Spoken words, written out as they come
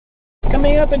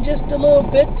Coming up in just a little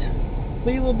bit,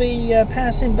 we will be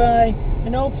passing by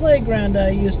an old playground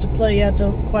I used to play at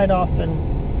quite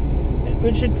often,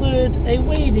 which included a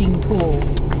wading pool.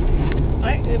 When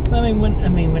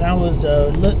I was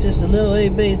just a little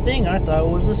itty-bitty thing, I thought it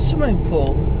was a swimming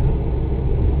pool.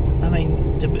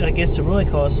 I guess to really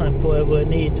call it a swimming pool, it would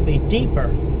need to be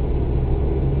deeper.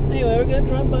 Anyway, we're going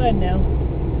to run by now.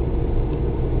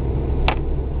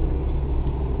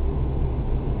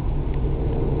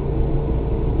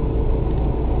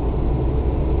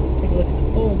 Take a look at the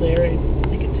pool there, and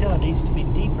you can tell it needs to be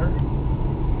deeper.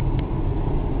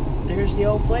 There's the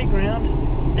old playground.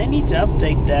 They need to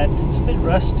update that. It's a bit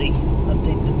rusty.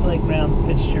 Update the playground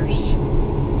fixtures.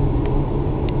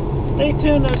 Stay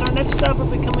tuned, as our next stop will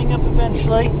be coming up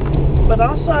eventually. But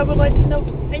also, I would like to note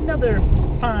another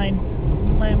fine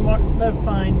landmark around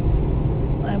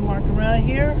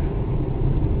here.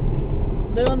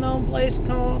 Little known place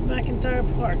called McIntyre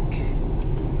Park.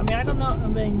 I don't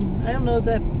know if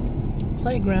that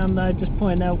playground I just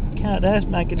pointed out counted as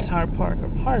McIntyre Park or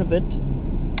part of it.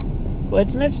 But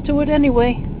it's next to it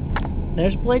anyway.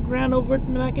 There's a playground over at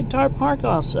McIntyre Park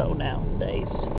also nowadays.